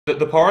The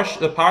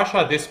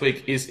parashah this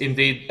week is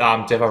indeed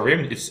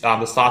Devarim. It's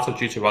the start of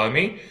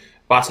Deuteronomy,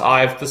 but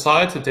I've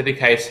decided to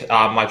dedicate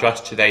my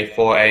drash today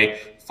for a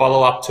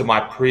follow-up to my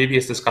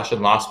previous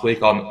discussion last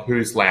week on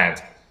whose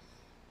land.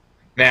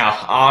 Now,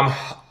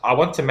 I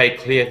want to make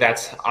clear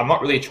that I'm not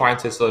really trying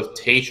to sort of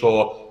teach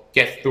or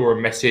get through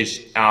a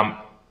message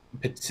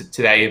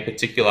today in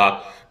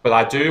particular, but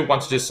I do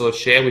want to just sort of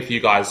share with you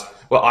guys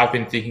what I've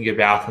been thinking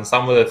about and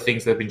some of the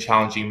things that have been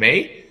challenging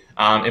me.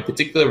 In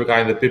particular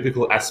regarding the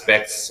biblical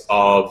aspects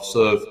of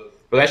sort of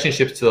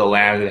relationships to the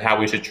land and how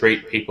we should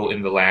treat people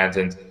in the land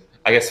and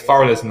I guess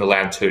foreigners in the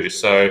land too.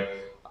 So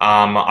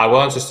I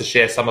wanted just to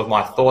share some of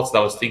my thoughts that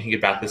I was thinking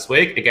about this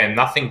week. Again,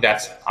 nothing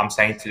that I'm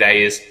saying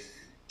today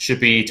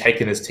should be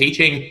taken as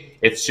teaching.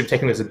 It should be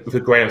taken with a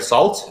grain of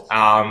salt,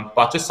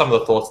 but just some of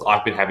the thoughts that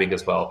I've been having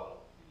as well.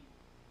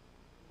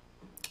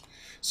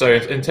 So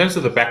in terms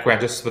of the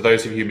background, just for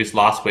those of you who missed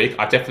last week,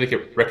 I definitely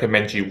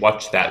recommend you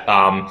watch that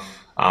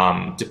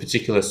the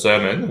particular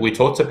sermon. We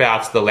talked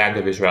about the land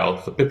of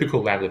Israel, the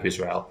biblical land of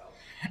Israel.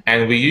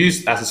 And we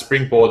used as a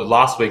springboard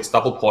last week's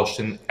double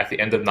portion at the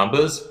end of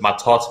Numbers,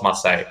 Matot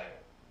Maseh.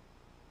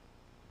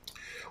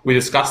 We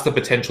discussed the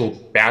potential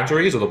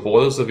boundaries or the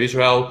borders of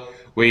Israel.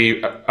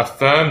 We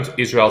affirmed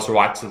Israel's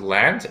right to the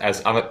land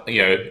as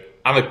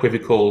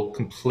unequivocal,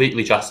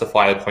 completely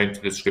justified according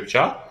to the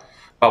scripture.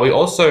 But we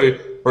also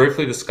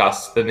briefly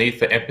discussed the need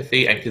for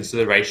empathy and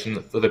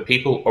consideration for the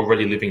people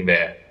already living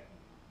there.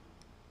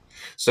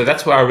 So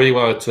that's where I really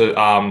wanted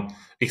to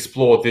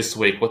explore this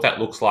week, what that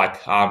looks like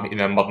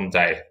in a modern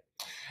day.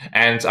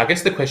 And I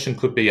guess the question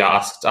could be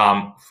asked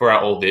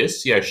throughout all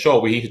this, sure,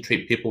 we need to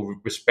treat people with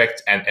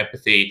respect and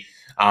empathy,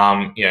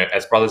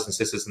 as brothers and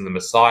sisters in the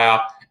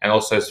Messiah and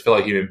also as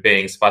fellow human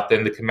beings. But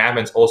then the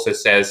commandment also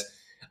says,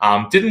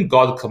 didn't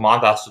God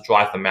command us to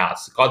drive them out?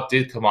 So God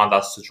did command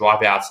us to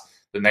drive out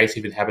the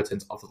native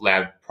inhabitants of the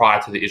land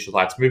prior to the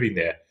Israelites moving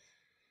there.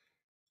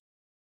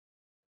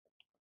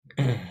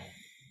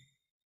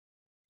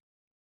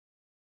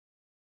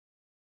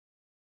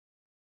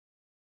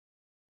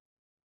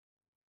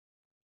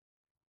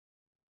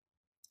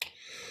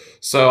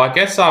 So I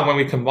guess when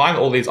we combine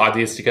all these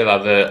ideas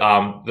together,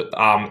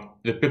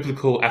 the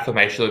biblical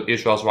affirmation of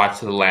Israel's right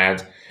to the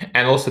land,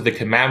 and also the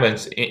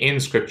commandments in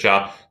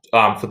Scripture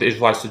for the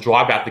Israelites to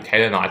drive out the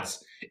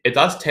Canaanites, it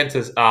does tend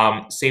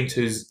to seem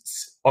to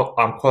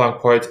quote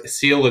unquote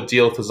seal the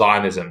deal for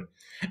Zionism.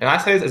 And I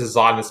say this as a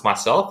Zionist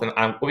myself, and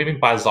what we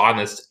mean by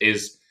Zionist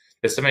is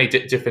there's so many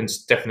different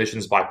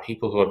definitions by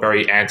people who are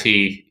very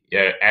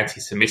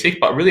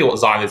anti-Semitic, but really what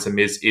Zionism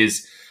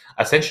is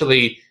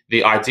essentially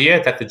the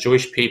idea that the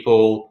Jewish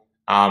people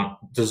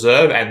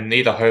deserve and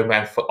need a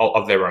homeland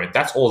of their own.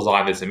 That's all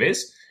Zionism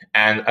is.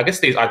 And I guess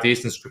these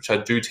ideas in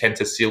Scripture do tend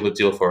to seal the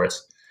deal for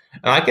us.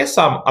 And I guess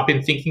I've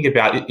been thinking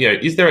about,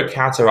 is there a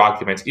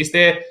counter-argument? Is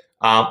there,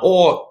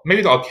 or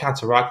maybe not a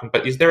counter-argument,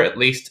 but is there at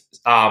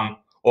least,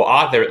 or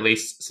are there at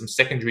least some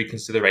secondary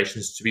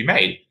considerations to be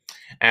made?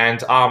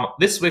 And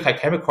this week I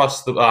came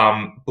across the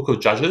book of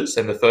Judges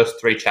and the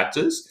first 3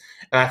 chapters,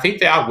 and I think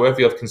they are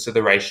worthy of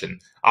consideration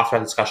after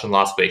our discussion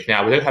last week.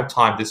 Now, we don't have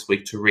time this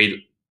week to read,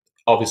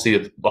 obviously,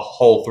 the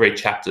whole 3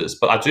 chapters,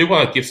 but I do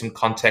want to give some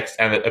context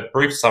and a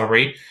brief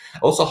summary,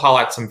 also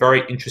highlight some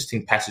very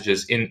interesting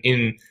passages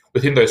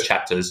within those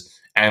chapters,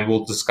 and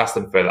we'll discuss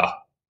them further.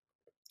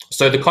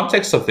 So the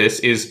context of this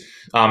is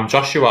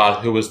Joshua,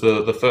 who was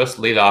the first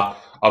leader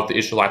of the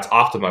Israelites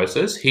after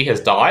Moses. He has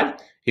died.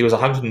 He was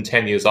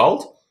 110 years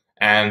old.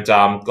 And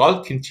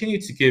God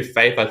continued to give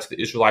favor to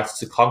the Israelites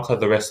to conquer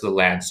the rest of the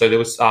land. So there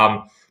was,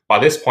 by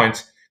this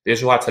point, the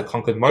Israelites had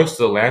conquered most of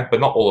the land, but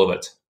not all of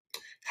it.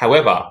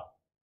 However,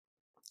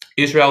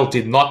 Israel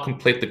did not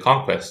complete the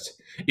conquest.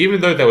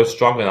 Even though they were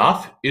strong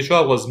enough,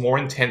 Israel was more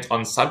intent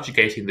on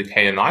subjugating the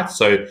Canaanites,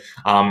 so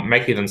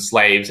making them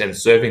slaves and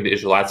serving the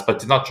Israelites, but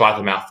did not drive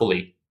them out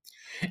fully.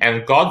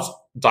 And God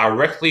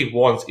directly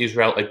warns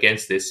Israel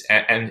against this,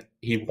 and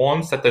he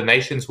warns that the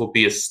nations will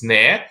be a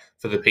snare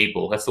for the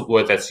people. That's the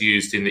word that's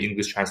used in the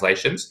English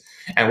translations.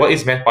 And what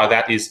is meant by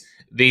that is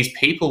these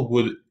people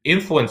would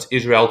influence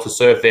Israel to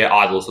serve their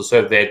idols, to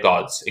serve their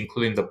gods,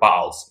 including the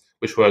Baals,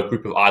 which were a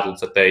group of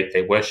idols that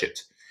they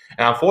worshipped.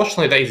 And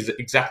unfortunately, that is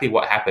exactly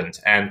what happened.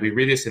 And we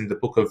read this in the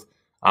book of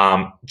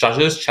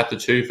Judges, chapter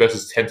 2,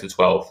 verses 10 to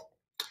 12.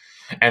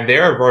 And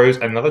there arose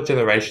another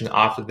generation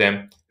after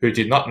them who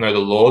did not know the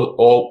Lord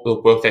or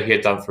the work that he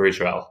had done for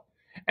Israel.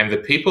 And the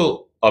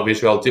people of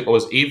Israel did what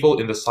was evil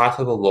in the sight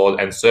of the Lord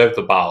and served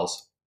the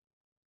Baals.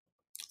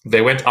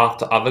 They went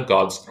after other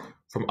gods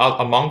from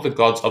among the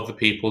gods of the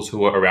peoples who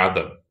were around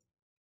them.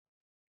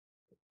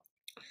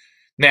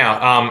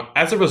 Now,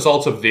 as a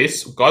result of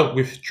this, God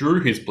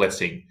withdrew his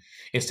blessing.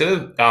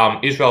 Instead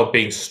of Israel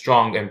being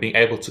strong and being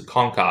able to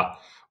conquer,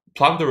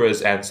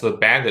 plunderers and sort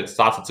of bandits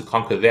started to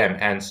conquer them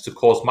and to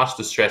cause much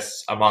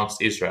distress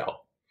amongst Israel.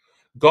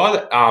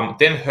 God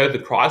then heard the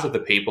cries of the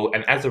people,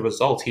 and as a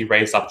result, he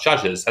raised up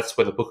judges. That's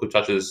where the book of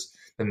Judges,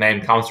 the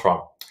name, comes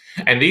from.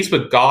 And these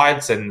were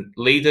guides and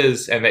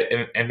leaders, and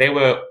they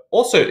were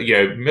also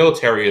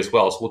military as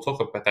well. So we'll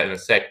talk about that in a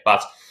sec.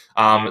 But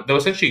they were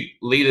essentially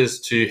leaders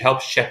to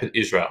help shepherd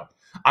Israel.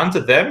 Under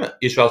them,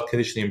 Israel's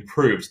condition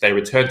improved. They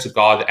returned to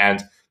God,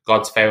 and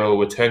God's favor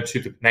returned to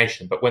the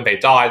nation. But when they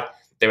died,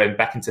 they went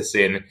back into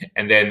sin,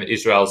 and then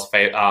Israel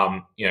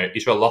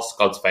lost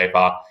God's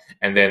favor,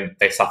 and then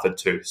they suffered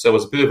too. So it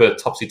was a bit of a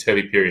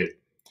topsy-turvy period.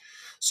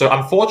 So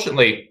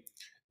unfortunately,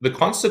 the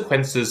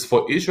consequences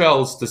for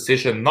Israel's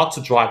decision not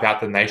to drive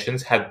out the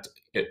nations had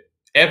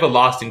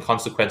everlasting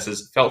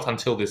consequences felt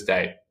until this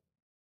day.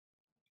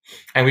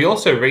 And we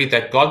also read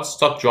that God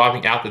stopped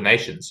driving out the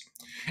nations.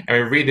 And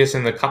we read this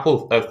in a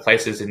couple of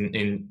places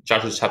in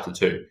Judges chapter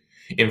 2.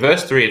 In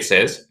verse 3 it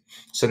says,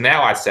 "So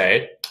now I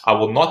say, I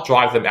will not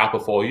drive them out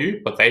before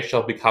you, but they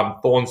shall become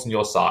thorns in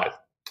your side."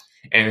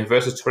 And in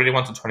verses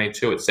 21 to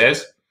 22 it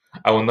says,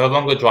 I will no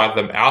longer drive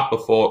out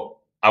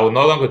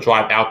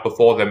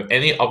before them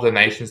any of the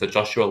nations that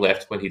Joshua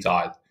left when he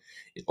died,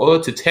 in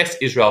order to test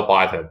Israel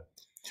by them,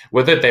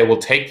 whether they will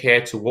take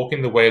care to walk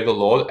in the way of the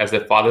Lord as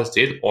their fathers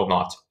did or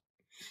not.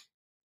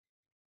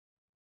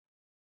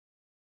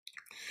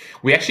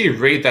 We actually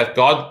read that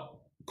God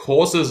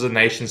causes the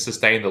nations to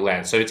stay in the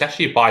land. So it's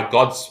actually by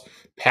God's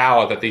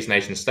power that these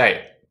nations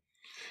stay.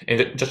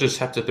 In Judges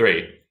chapter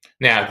 3.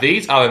 Now,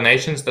 these are the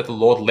nations that the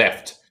Lord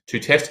left to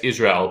test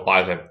Israel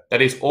by them.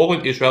 That is, all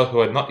in Israel who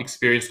had not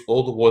experienced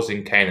all the wars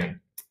in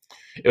Canaan.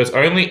 It was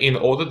only in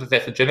order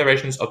that the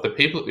generations of the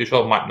people of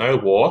Israel might know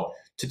war,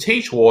 to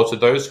teach war to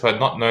those who had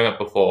not known it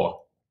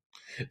before.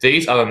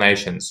 These are the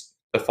nations,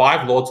 the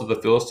 5 lords of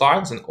the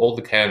Philistines and all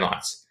the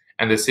Canaanites,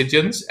 and the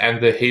Sidonians and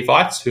the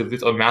Hivites who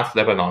lived on Mount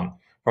Lebanon,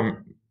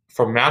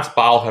 from Mount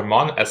Baal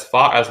Hermon as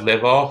far as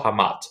Lebo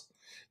Hamat.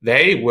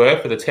 They were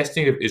for the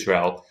testing of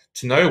Israel,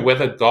 to know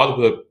whether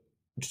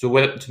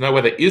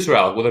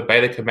Israel would obey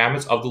the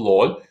commandments of the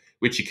Lord,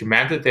 which he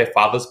commanded their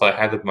fathers by the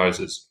hand of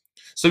Moses.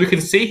 So we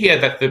can see here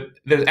that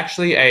there's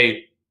actually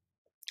a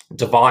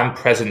divine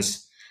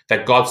presence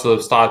that God sort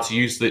of started to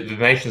use the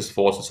nations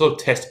for to sort of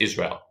test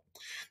Israel.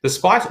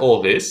 Despite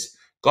all this,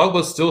 God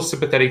was still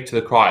sympathetic to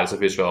the cries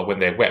of Israel when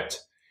they wept,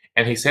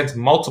 and he sent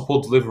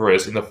multiple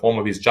deliverers in the form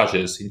of his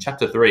judges. In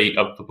chapter 3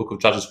 of the book of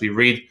Judges, we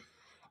read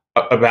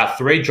about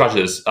 3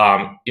 judges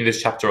in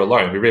this chapter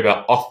alone. We read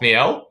about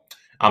Othniel.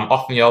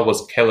 Othniel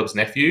was Caleb's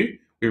nephew.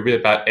 We read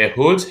about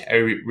Ehud,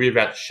 and we read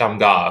about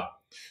Shamgar.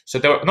 So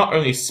they were not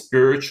only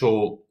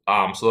spiritual,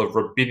 sort of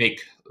rabbinic,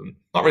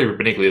 not really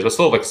rabbinic leaders, but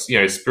sort of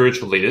like,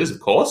 spiritual leaders,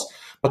 of course,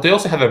 but they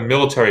also had a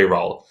military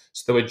role.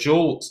 So they were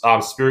dual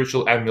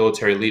spiritual and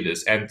military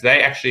leaders, and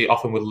they actually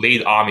often would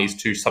lead armies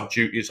to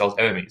subdue Israel's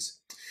enemies.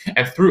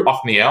 And through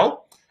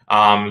Othniel,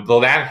 the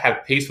land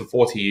had peace for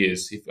 40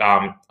 years.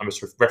 I'm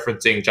just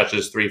referencing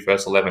Judges 3,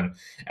 verse 11.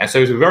 And so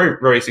he was a very,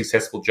 very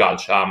successful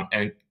judge,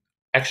 and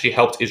actually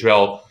helped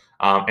Israel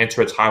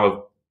enter a time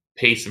of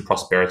peace and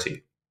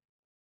prosperity.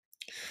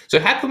 So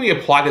how can we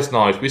apply this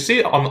knowledge? We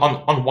see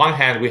on one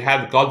hand, we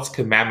have God's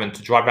commandment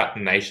to drive out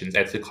the nations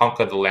and to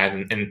conquer the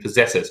land and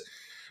possess it.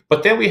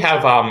 But then we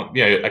have,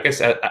 I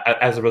guess,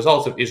 as a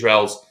result of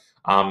Israel's,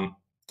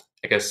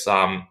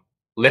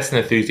 less than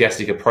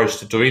enthusiastic approach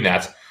to doing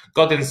that,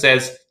 God then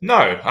says,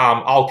 no,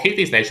 I'll keep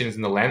these nations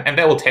in the land and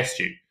they will test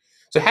you.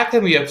 So how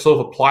can we sort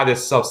of apply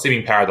this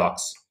seeming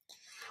paradox?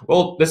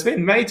 Well, there's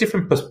been many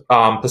different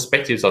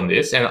perspectives on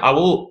this, and I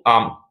will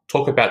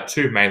talk about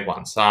 2 main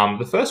ones.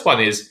 The first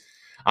one is,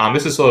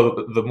 this is sort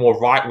of the more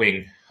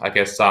right-wing,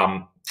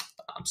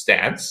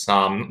 stance.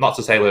 Not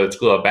to say whether it's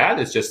good or bad,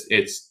 it's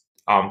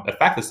a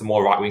fact it's the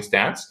more right-wing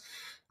stance.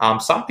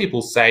 Some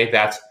people say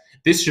that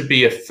this should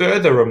be a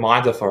further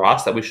reminder for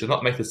us that we should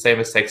not make the same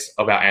mistakes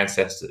of our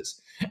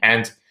ancestors.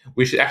 And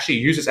we should actually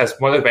use this as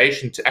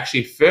motivation to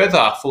actually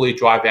further fully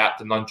drive out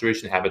the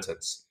non-Jewish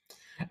inhabitants.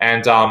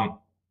 And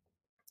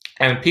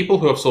people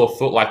who have sort of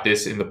thought like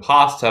this in the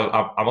past,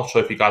 I'm not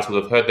sure if you guys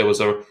would have heard, there was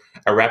a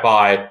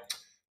rabbi,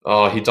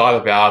 he died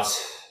about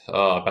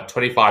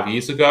 25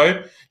 years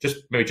ago,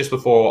 maybe just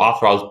before or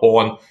after I was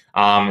born.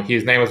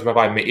 His name was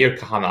Rabbi Meir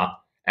Kahana,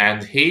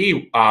 and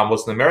he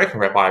was an American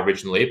rabbi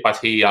originally, but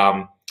he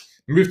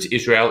moved to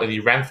Israel and he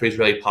ran for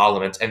Israeli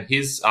parliament. And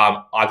his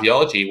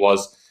ideology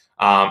was,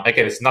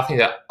 again, it's nothing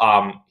that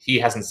he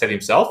hasn't said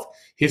himself.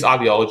 His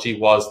ideology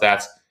was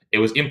that it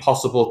was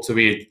impossible for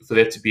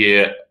there to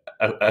be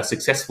a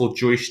successful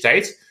Jewish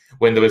state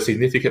when there were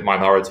significant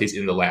minorities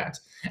in the land.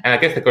 And I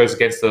guess that goes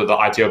against the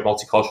idea of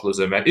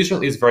multiculturalism. And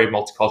Israel is very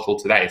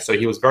multicultural today. So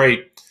he was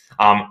very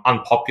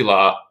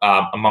unpopular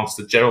amongst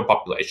the general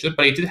population,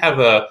 but he did have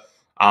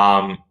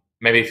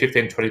maybe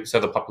 15-20%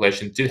 of the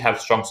population did have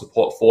strong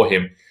support for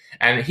him.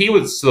 And he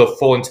would sort of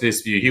fall into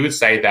this view. He would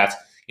say that,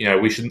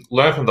 we should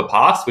learn from the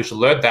past. We should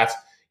learn that,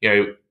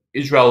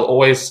 Israel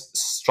always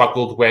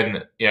struggled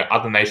when,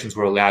 other nations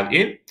were allowed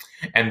in,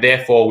 and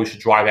therefore we should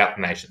drive out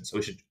the nations. So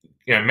we should,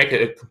 make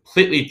it a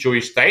completely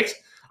Jewish state,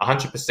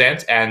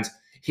 100%. And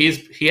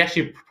he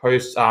actually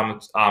proposed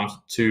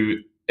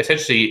to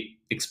essentially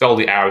expel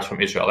the Arabs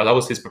from Israel. That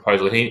was his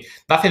proposal.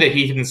 Nothing that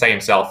he didn't say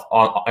himself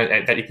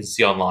that you can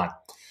see online.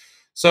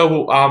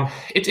 So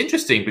it's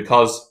interesting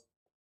because,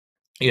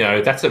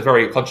 that's a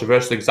very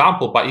controversial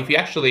example. But if you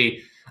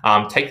actually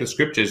take the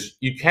scriptures,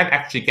 you can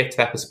actually get to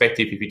that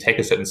perspective if you take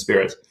a certain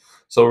spirit.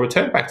 So we'll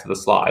return back to the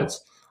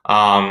slides.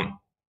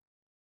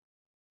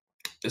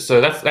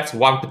 So that's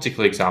one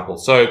particular example.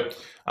 So,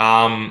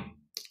 and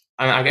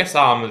I guess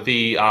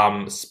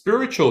the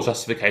spiritual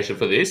justification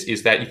for this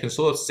is that you can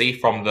sort of see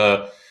from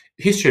the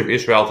history of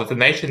Israel that the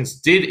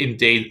nations did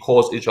indeed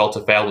cause Israel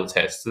to fail the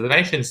test. So the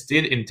nations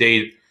did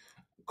indeed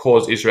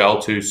cause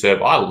Israel to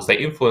serve idols. They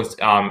influenced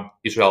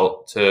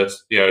Israel to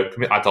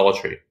commit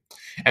idolatry,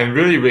 and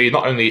really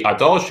not only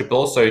idolatry but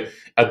also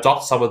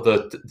adopt some of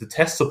the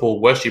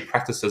detestable worship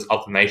practices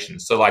of the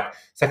nations. So like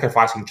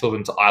sacrificing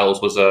children to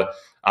idols was a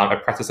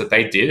practice that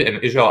they did,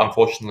 and Israel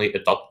unfortunately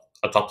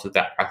adopted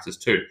that practice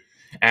too.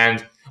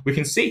 And we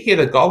can see here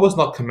that God was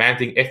not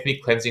commanding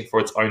ethnic cleansing for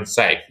its own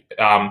sake.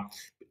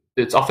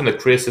 It's often a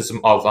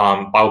criticism of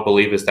Bible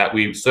believers that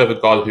we serve a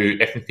God who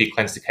ethnically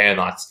cleansed the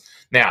Canaanites.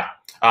 Now,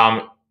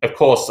 of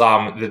course,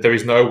 there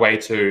is no way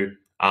to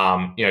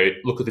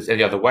look at this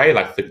any other way.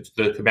 Like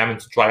the commandment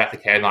to drive out the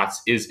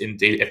Canaanites is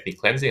indeed ethnic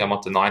cleansing. I'm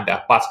not denying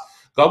that, but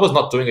God was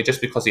not doing it just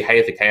because He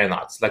hated the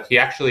Canaanites. Like He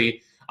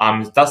actually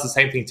does the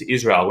same thing to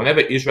Israel. Whenever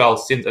Israel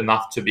sinned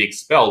enough to be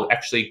expelled,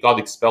 actually God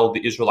expelled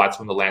the Israelites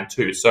from the land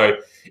too. So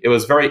it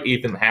was very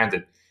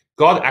even-handed.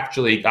 God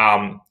actually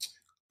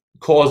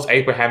caused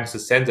Abraham's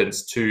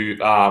descendants to,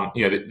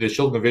 the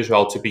children of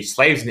Israel to be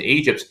slaves in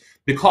Egypt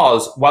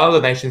because one of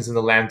the nations in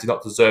the land did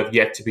not deserve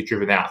yet to be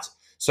driven out.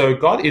 So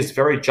God is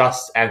very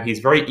just and He's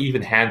very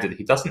even-handed.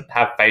 He doesn't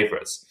have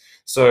favorites.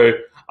 So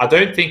I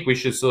don't think we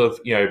should sort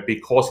of, be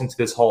caught into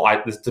this whole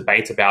this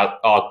debate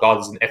about God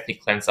is an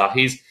ethnic cleanser.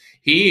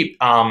 He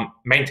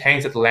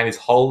maintains that the land is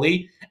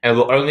holy and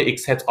will only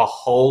accept a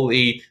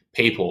holy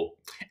people.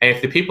 And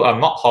if the people are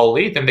not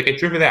holy, then they get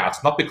driven out.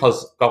 Not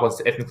because God wants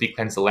to ethnically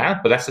cleanse the land,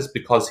 but that's just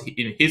because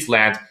in His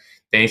land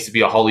there needs to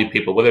be a holy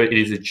people, whether it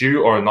is a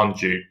Jew or a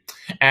non-Jew.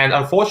 And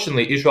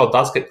unfortunately, Israel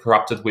does get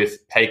corrupted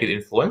with pagan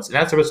influence, and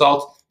as a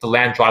result, the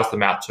land drives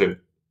them out too.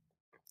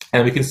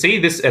 And we can see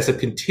this as a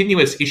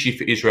continuous issue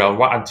for Israel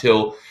right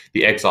until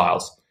the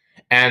exiles.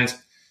 And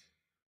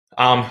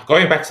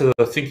going back to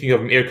the thinking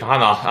of Meir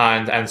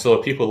Kahane and sort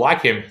of people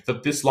like him,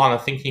 that this line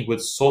of thinking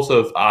would sort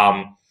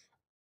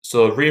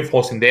of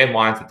reinforce in their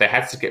minds that they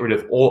had to get rid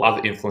of all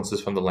other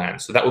influences from the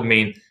land. So that would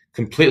mean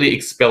completely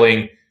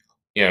expelling,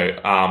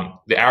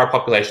 the Arab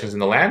populations in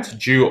the land,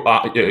 Jew,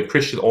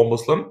 Christian or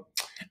Muslim,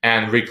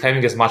 and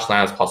reclaiming as much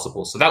land as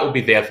possible. So that would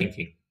be their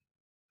thinking.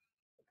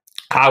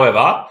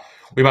 However,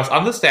 we must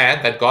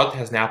understand that God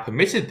has now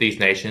permitted these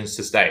nations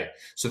to stay.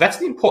 So that's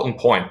the important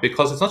point,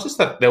 because it's not just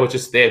that they were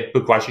just there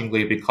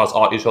begrudgingly because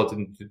Israel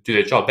didn't do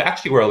their job. They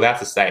actually were allowed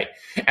to stay.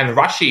 And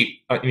Rashi,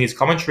 in his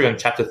commentary on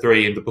chapter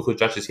 3 in the book of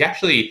Judges, he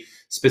actually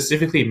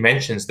specifically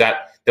mentions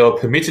that they were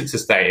permitted to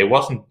stay. It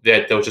wasn't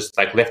that they were just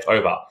like left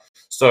over.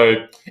 So,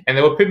 and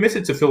they were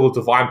permitted to feel the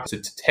divine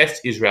to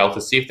test Israel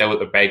to see if they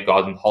would obey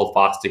God and hold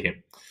fast to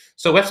Him.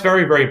 So that's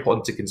very, very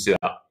important to consider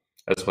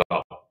as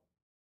well.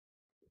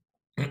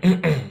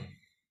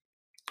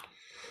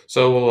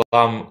 So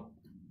we'll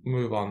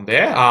move on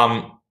there.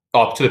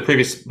 Back to the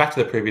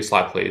previous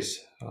slide,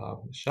 please,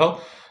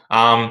 Michelle.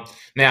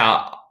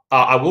 Now,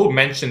 I will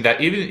mention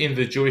that even in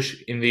the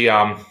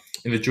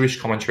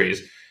Jewish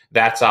commentaries,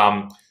 that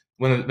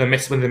when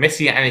the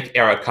Messianic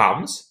era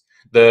comes,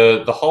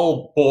 the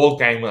whole ball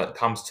game when it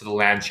comes to the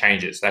land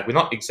changes. Like, we're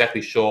not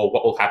exactly sure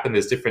what will happen.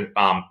 There's different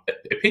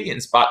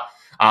opinions, but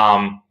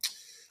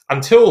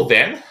until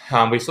then,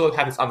 we sort of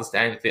have this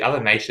understanding that the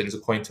other nations,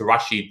 according to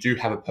Rashi, do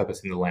have a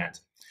purpose in the land.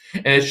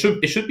 And it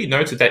should be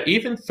noted that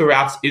even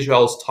throughout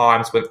Israel's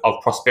times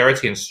of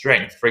prosperity and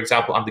strength, for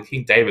example, under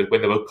King David,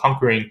 when they were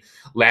conquering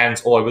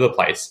lands all over the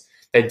place,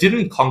 they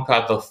didn't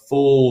conquer the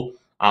full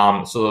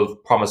sort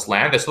of promised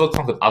land. They sort of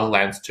conquered other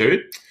lands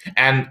too,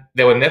 and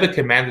they were never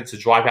commanded to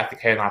drive out the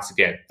Canaanites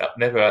again.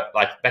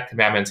 That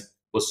commandment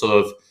was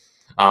sort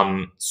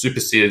of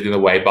superseded in a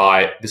way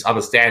by this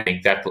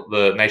understanding that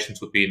the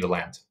nations would be in the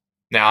land.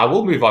 Now, I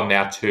will move on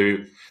now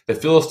to the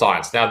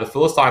Philistines. Now, the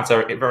Philistines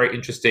are a very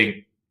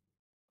interesting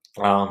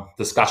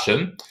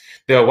discussion.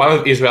 They were one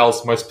of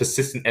Israel's most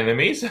persistent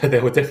enemies. They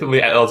were definitely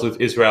at odds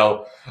with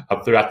Israel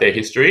throughout their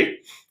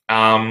history.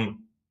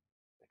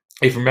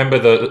 If you remember,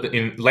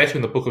 later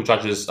in the book of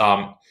Judges,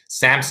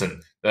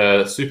 Samson,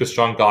 the super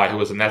strong guy who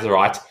was a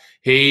Nazarite,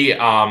 he,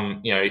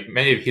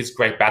 many of his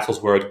great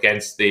battles were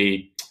against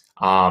the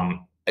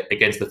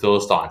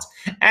Philistines.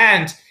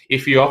 And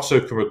if you also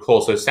can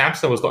recall, so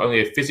Samson was not only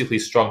a physically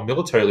strong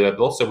military leader, but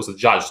also was a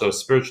judge, so a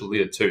spiritual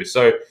leader too.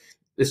 So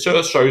this sort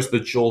of shows the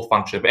dual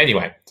function. But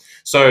anyway,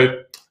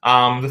 so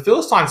the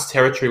Philistines'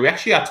 territory, we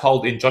actually are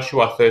told in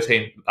Joshua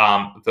 13,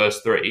 verse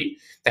 3,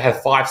 they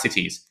have 5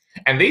 cities.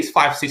 And these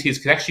 5 cities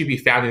can actually be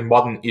found in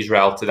modern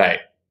Israel today.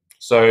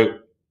 So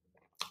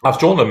I've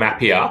drawn the map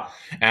here,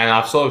 and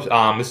I've sort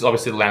of, this is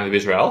obviously the land of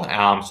Israel,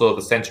 sort of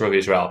the center of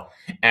Israel.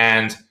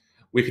 And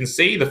we can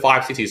see the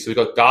 5 cities. So we've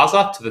got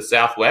Gaza to the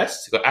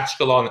southwest, you've got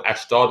Ashkelon and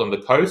Ashdod on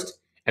the coast,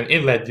 and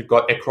inland you've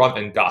got Ekron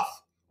and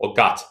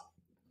Gut.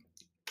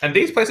 And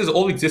these places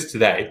all exist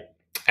today.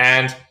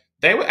 And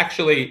they were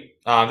actually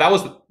that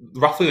was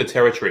roughly the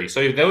territory.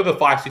 So they were the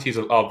 5 cities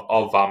of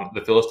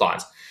the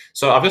Philistines.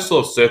 So I've just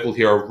sort of circled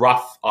here a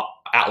rough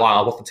outline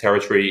of what the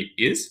territory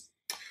is,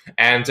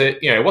 and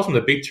it wasn't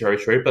a big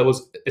territory, but it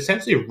was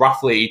essentially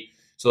roughly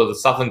sort of the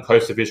southern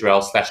coast of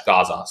Israel /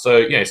 Gaza.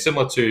 So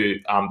similar to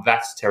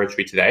that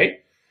territory today.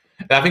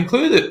 Now, I've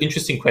included an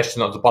interesting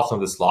question at the bottom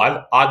of the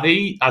slide. Are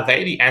they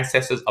the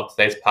ancestors of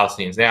today's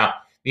Palestinians? Now,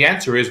 the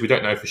answer is we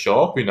don't know for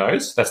sure. Who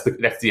knows? That's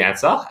the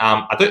answer.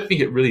 I don't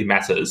think it really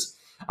matters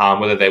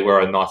whether they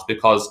were or not,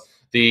 because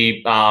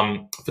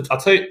I'll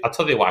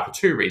tell you why, for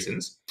two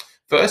reasons.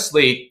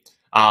 Firstly,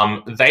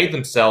 they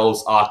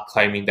themselves are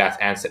claiming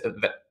that ancestor.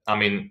 I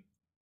mean,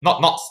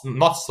 not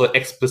so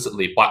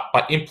explicitly, but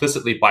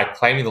implicitly by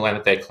claiming the land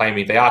that they're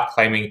claiming, they are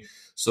claiming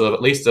sort of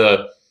at least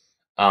a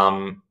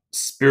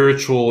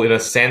spiritual, in a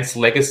sense,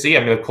 legacy. I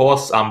mean, of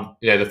course,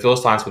 the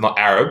Philistines were not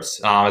Arabs,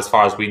 as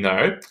far as we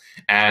know,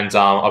 and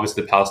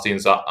obviously the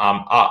Palestinians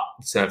are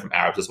descended from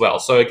Arabs as well.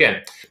 So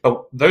again,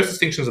 but those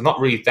distinctions are not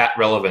really that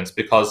relevant,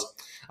 because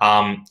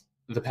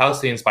the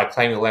Palestinians, by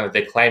claiming the land that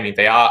they're claiming,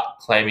 they are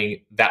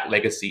claiming that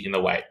legacy in a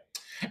way.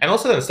 And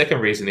also, the second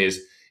reason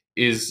is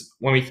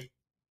when we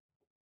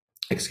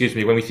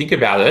think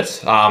about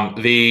it,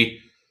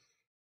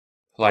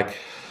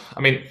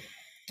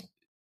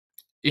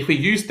 if we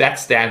use that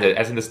standard,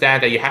 as in the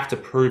standard that you have to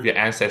prove your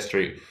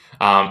ancestry,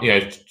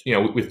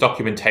 with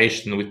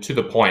documentation, to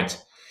the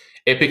point,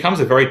 it becomes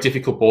a very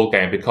difficult ball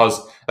game,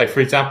 because, like, for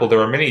example,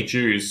 there are many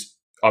Jews,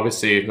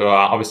 obviously, who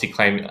are obviously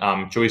claim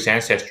Jewish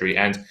ancestry,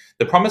 and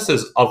the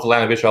promises of the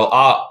land of Israel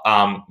are,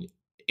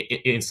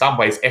 in some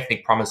ways,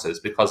 ethnic promises,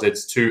 because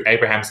it's to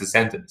Abraham's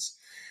descendants.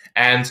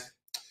 And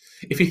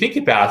if you think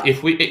about it,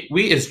 if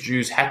we as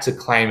Jews had to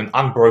claim an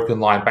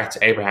unbroken line back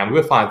to Abraham, we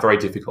would find it very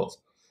difficult.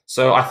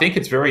 So I think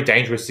it's very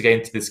dangerous to get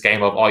into this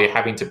game of, you're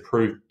having to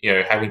prove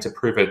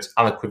it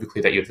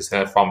unequivocally that you're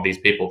descended from these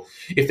people.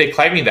 If they're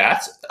claiming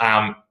that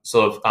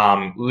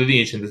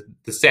lineage and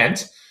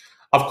descent,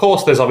 of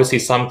course, there's obviously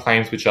some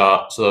claims which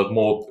are sort of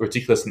more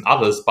ridiculous than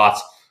others, but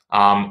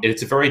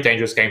it's a very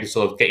dangerous game to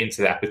sort of get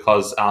into that,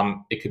 because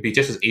it could be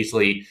just as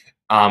easily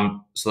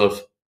thrown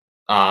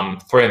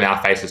in our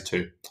faces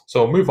too.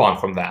 So we'll move on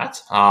from that.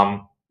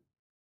 Now,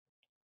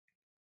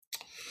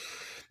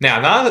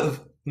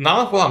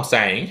 none of what I'm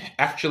saying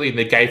actually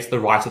negates the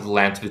right of the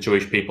land to the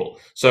Jewish people.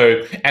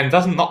 So, and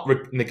does not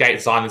negate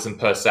Zionism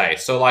per se.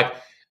 So,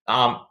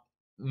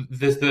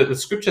 the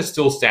scripture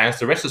still stands.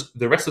 The rest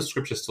of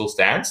scripture still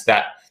stands,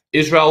 that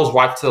Israel's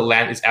right to the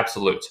land is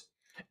absolute,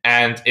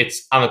 and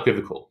it's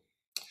unequivocal.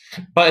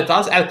 But it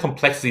does add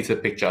complexity to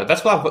the picture.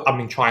 That's what I've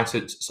been trying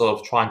to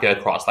try and get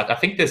across. I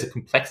think there's a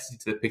complexity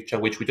to the picture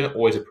which we don't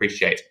always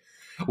appreciate.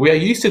 We are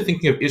used to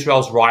thinking of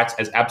Israel's rights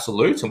as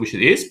absolute, and which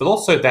it is, but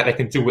also that they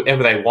can do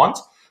whatever they want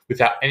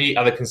without any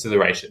other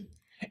consideration.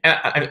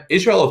 And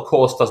Israel, of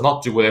course, does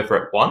not do whatever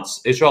it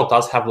wants. Israel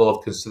does have a lot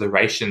of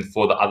consideration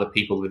for the other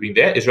people living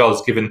there. Israel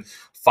is given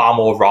far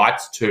more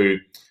rights to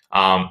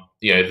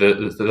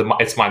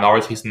its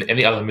minorities than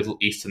any other Middle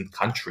Eastern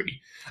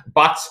country.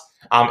 But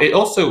it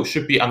also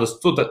should be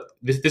understood that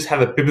this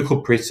has a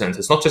biblical precedent.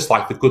 It's not just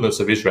like the goodness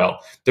of Israel.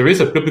 There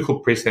is a biblical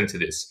precedent to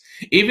this.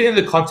 Even in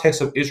the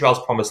context of Israel's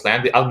promised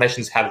land, the other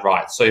nations had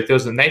rights. So if there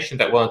was a nation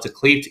that wanted to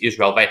cleave to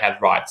Israel, they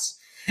had rights.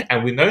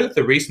 And we know that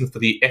the reason for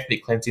the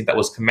ethnic cleansing that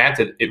was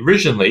commanded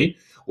originally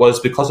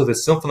was because of the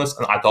sinfulness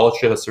and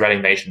idolatry of the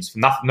surrounding nations, for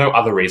no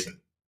other reason.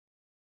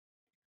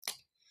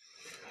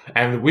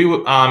 And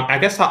I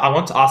guess I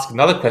want to ask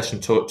another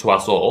question to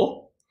us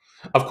all.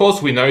 Of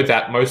course, we know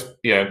that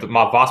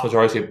the vast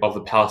majority of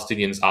the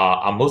Palestinians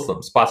are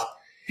Muslims. But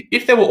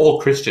if they were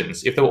all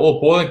Christians, if they were all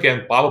born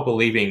again, Bible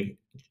believing,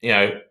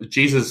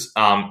 Jesus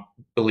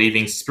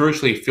believing,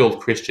 spiritually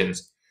filled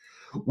Christians,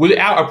 would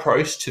our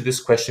approach to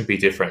this question be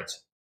different?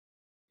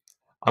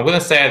 I'm going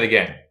to say it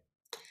again.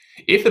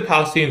 If the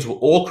Palestinians were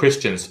all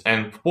Christians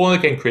and born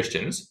again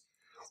Christians,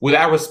 would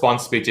our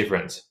response be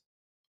different?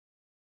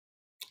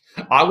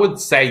 I would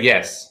say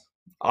yes.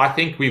 I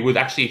think we would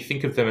actually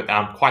think of them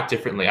quite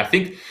differently. I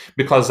think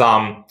because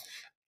I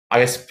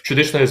guess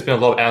traditionally there's been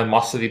a lot of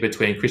animosity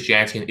between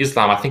Christianity and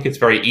Islam. I think it's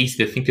very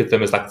easy to think of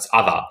them as like this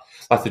other,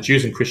 like the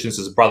Jews and Christians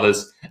as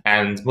brothers,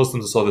 and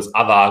Muslims as sort of this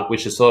other,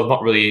 which is sort of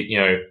not really,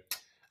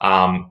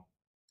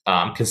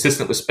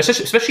 consistent with,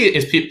 especially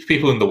as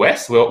people in the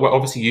West. We're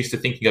obviously used to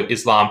thinking of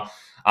Islam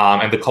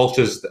and the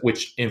cultures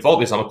which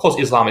involve Islam. Of course,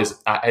 Islam is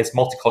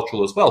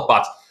multicultural as well,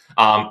 but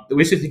we're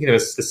used to thinking of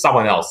it as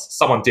someone else,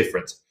 someone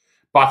different.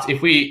 But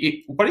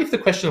what if the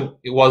question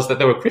was that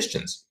they were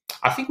Christians?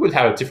 I think we'd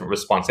have a different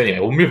response. Anyway,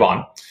 we'll move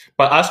on.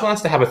 But I just want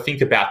us to have a think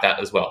about that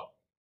as well.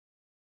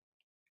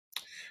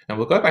 And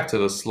we'll go back to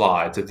the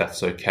slides if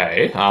that's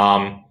okay.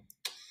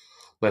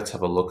 Let's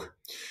have a look.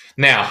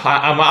 Now,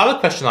 my other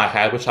question I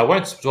had, which I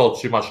won't dwell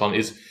too much on,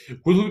 is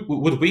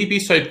would we be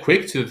so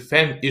quick to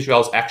defend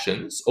Israel's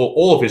actions, or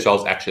all of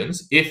Israel's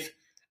actions, if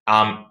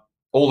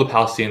all the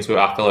Palestinians were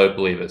our fellow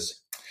believers?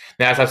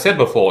 Now, as I've said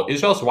before,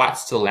 Israel's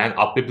rights to the land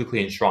are biblically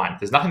enshrined.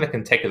 There's nothing that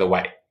can take it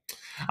away.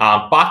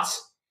 But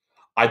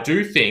I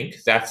do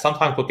think that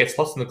sometimes what gets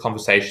lost in the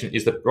conversation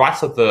is the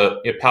rights of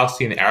the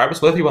Palestinian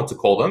Arabs, whatever you want to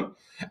call them,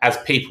 as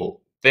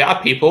people. They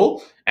are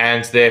people,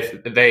 and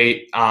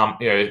they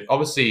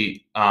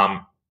obviously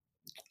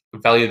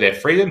value their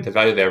freedom, they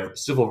value their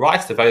civil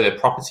rights, they value their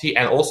property,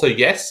 and also,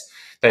 yes,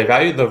 they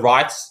value the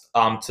rights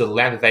to the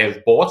land that they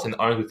have bought and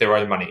owned with their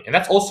own money. And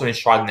that's also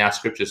enshrined in our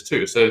scriptures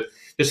too. So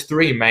there's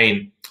three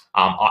main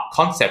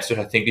concepts which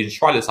I think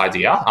enshrine this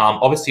idea.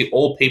 Obviously,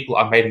 all people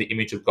are made in the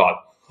image of God.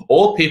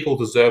 All people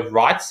deserve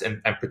rights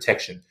and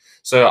protection.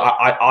 So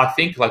I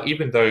think, like,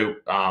 even though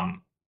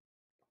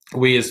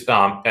we as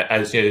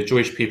the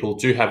Jewish people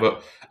do have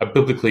a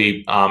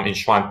biblically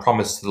enshrined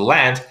promise to the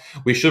land,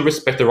 we should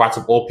respect the rights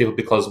of all people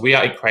because we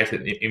are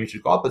created in the image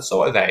of God, but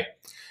so are they.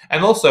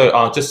 And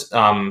also, just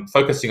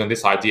focusing on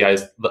this idea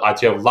is the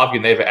idea of love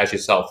your neighbor as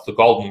yourself, the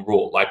golden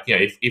rule. Like,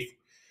 if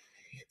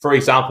for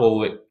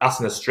example, us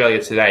in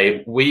Australia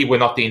today, we were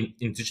not the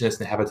indigenous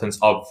inhabitants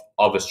of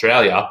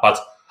Australia, but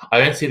I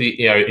don't see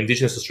the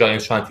indigenous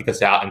Australians trying to kick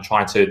us out and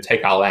trying to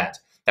take our land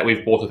that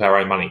we've bought with our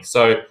own money.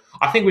 So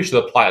I think we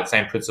should apply that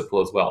same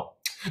principle as well.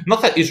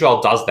 Not that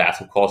Israel does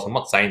that, of course. I'm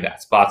not saying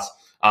that, but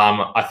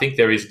I think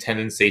there is a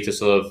tendency to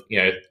sort of,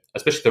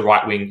 especially the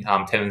right-wing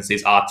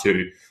tendencies are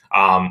to,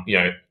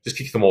 just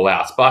kick them all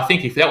out. But I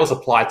think if that was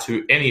applied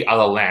to any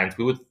other land,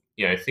 we would,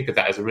 think of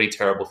that as a really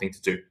terrible thing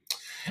to do.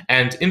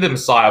 And in the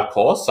Messiah, of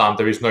course,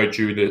 there is no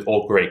Jew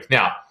or Greek.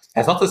 Now,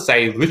 that's not to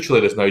say literally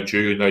there's no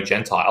Jew, no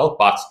Gentile,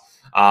 but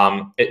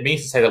it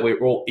means to say that we're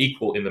all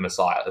equal in the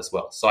Messiah as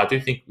well. So I do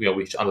think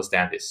we should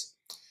understand this.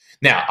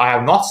 Now, I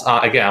am not,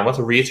 again, I want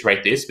to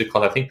reiterate this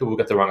because I think people will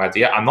get the wrong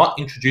idea. I'm not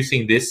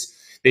introducing these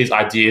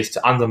ideas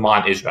to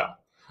undermine Israel,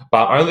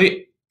 but I'm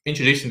only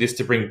introducing this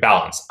to bring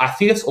balance. I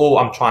think that's all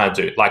I'm trying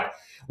to do. Like,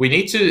 we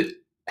need to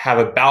have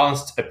a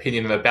balanced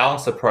opinion and a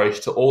balanced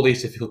approach to all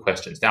these difficult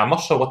questions. Now, I'm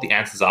not sure what the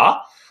answers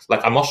are. Like,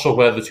 I'm not sure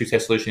whether the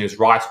two-state solution is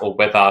right or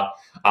whether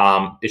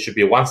it should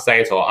be a one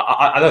state or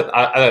I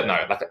don't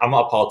know. Like, I'm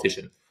not a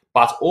politician,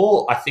 but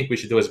all I think we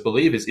should do as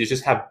believers is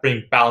just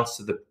bring balance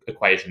to the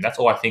equation. That's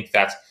all I think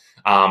that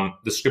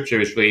the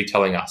scripture is really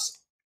telling us.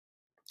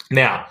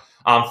 Now,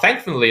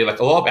 thankfully, like,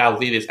 a lot of our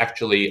leaders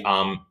actually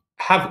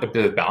have a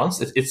bit of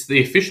balance. It's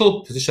the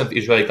official position of the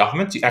Israeli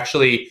government. I've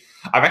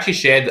actually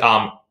shared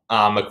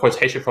a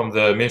quotation from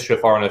the Ministry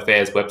of Foreign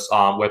Affairs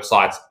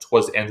website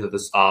towards the end of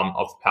this of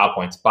the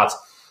PowerPoint, but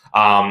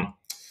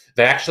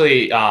they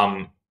actually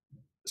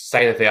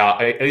say that they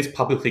are at least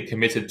publicly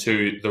committed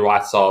to the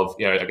rights of,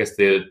 I guess,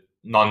 the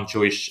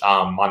non-Jewish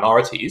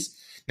minorities.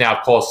 Now,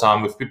 of course,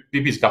 with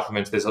Bibi's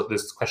government, there's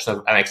this question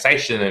of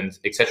annexation and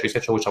et cetera,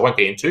 which I won't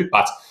get into,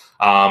 but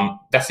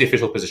that's the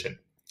official position.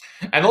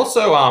 And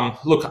also,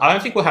 look, I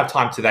don't think we'll have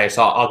time today,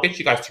 so I'll get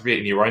you guys to read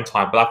it in your own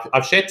time, but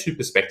I've shared two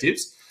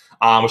perspectives,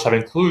 which I've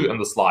included on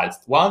the slides.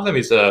 One of them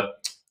is a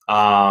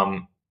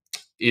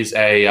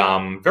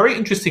very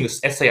interesting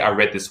essay I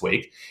read this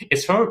week.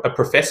 It's from a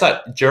professor,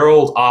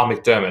 Gerald R.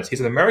 McDermott. He's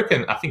an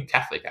American, I think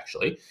Catholic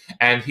actually,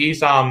 and he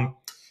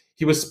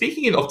was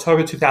speaking in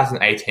October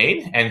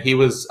 2018, and he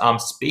was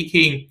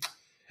speaking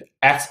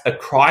at a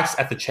Christ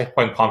at the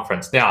Checkpoint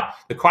conference. Now,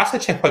 the Christ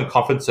at Checkpoint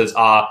conferences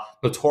are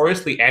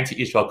notoriously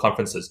anti-Israel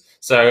conferences.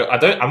 So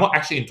I'm not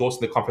actually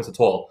endorsing the conference at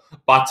all,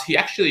 but he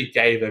actually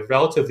gave a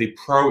relatively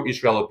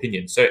pro-Israel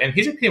opinion. So, and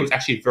his opinion was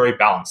actually very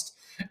balanced,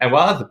 and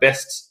one of the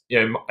best,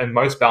 and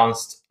most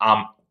balanced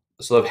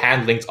sort of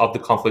handlings of the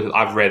conflict that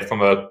I've read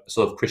from a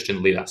sort of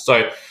Christian leader.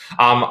 So,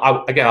 I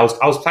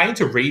was planning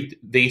to read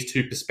these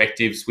two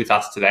perspectives with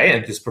us today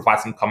and just provide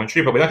some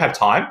commentary, but we don't have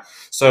time,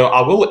 so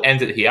I will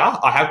end it here.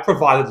 I have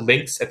provided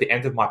links at the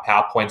end of my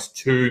PowerPoints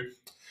to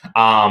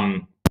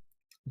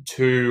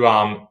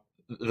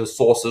the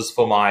sources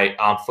for my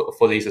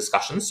for these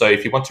discussions. So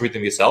if you want to read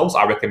them yourselves,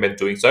 I recommend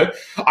doing so.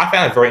 I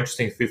found it very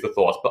interesting food for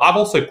thought, but I've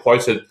also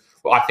quoted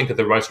what I think are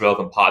the most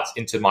relevant parts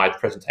into my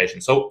presentation.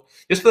 So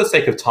just for the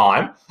sake of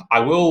time, I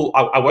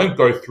won't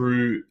go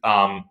through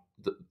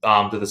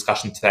the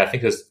discussion today. I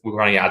think we're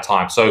running out of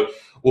time. So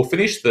we'll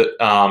finish the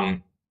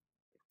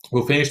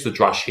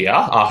drash here.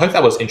 I hope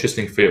that was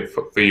interesting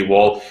for you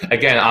all.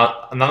 Again,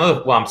 none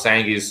of what I'm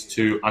saying is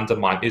to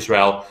undermine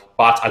Israel,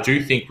 but I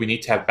do think we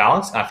need to have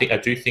balance. And I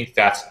do think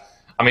that,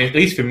 I mean, at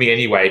least for me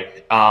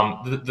anyway,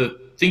 the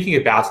thinking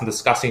about and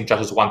discussing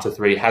Judges 1 to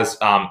 3 has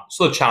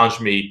sort of challenged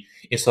me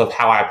in sort of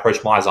how I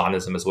approach my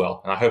Zionism as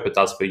well. And I hope it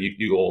does for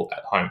you all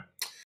at home.